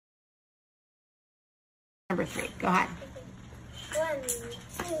Number 3. Go ahead. 1,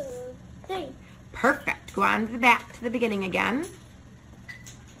 2, 3. Perfect. Go on to the back to the beginning again.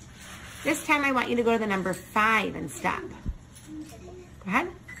 This time I want you to go to the number 5 and stop. Go ahead.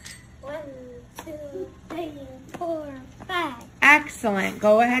 1, 2, 3, 4, 5. Excellent.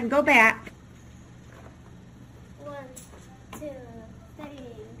 Go ahead and go back. 1, 2, 3,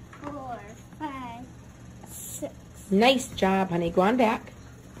 4, 5, 6. Nice job, honey. Go on back.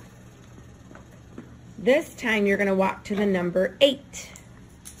 This time you're going to walk to the number 8.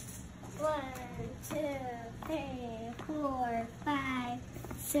 1, 2, 3, 4, 5,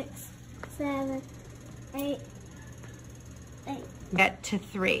 6, 7, 8. Get to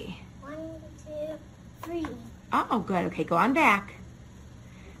 3. 1, 2, 3. Oh, good. Okay, go on back.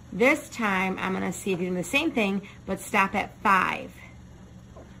 This time I'm going to see if you do the same thing, but stop at 5.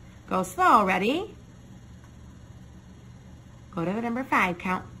 Go slow. Ready? Go to the number 5.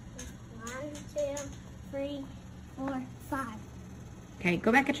 Count. 1, 2, 3, 4, 5. Okay,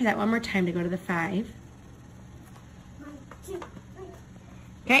 go back into that one more time to go to the 5. 1, 2, 3.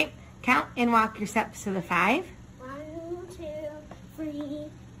 Okay, count and walk your steps to the 5. 1, 2, 3,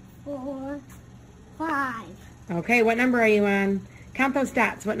 4, 5. Okay, what number are you on? Count those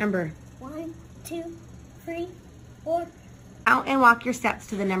dots. What number? 1, 2, 3, 4. Out and walk your steps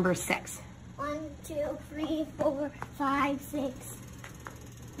to the number 6. 1, 2, 3, 4, 5, 6.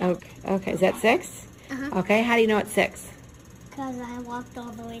 Okay, is that 6? Uh-huh. Okay, how do you know it's 6? Because I walked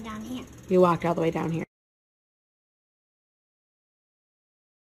all the way down here. You walked all the way down here.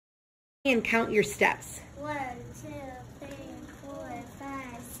 And count your steps. 1, 2, 3, 4,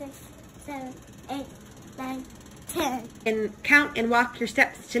 5, 6, 7, 8, 9, 10. And count and walk your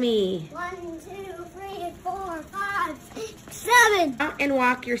steps to me. 1, 2, 3, 4, 5, 6, 7. Count and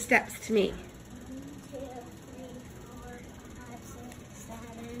walk your steps to me. 1, 2, 3, 4, 5, 6,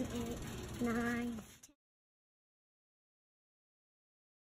 7, 8, 9.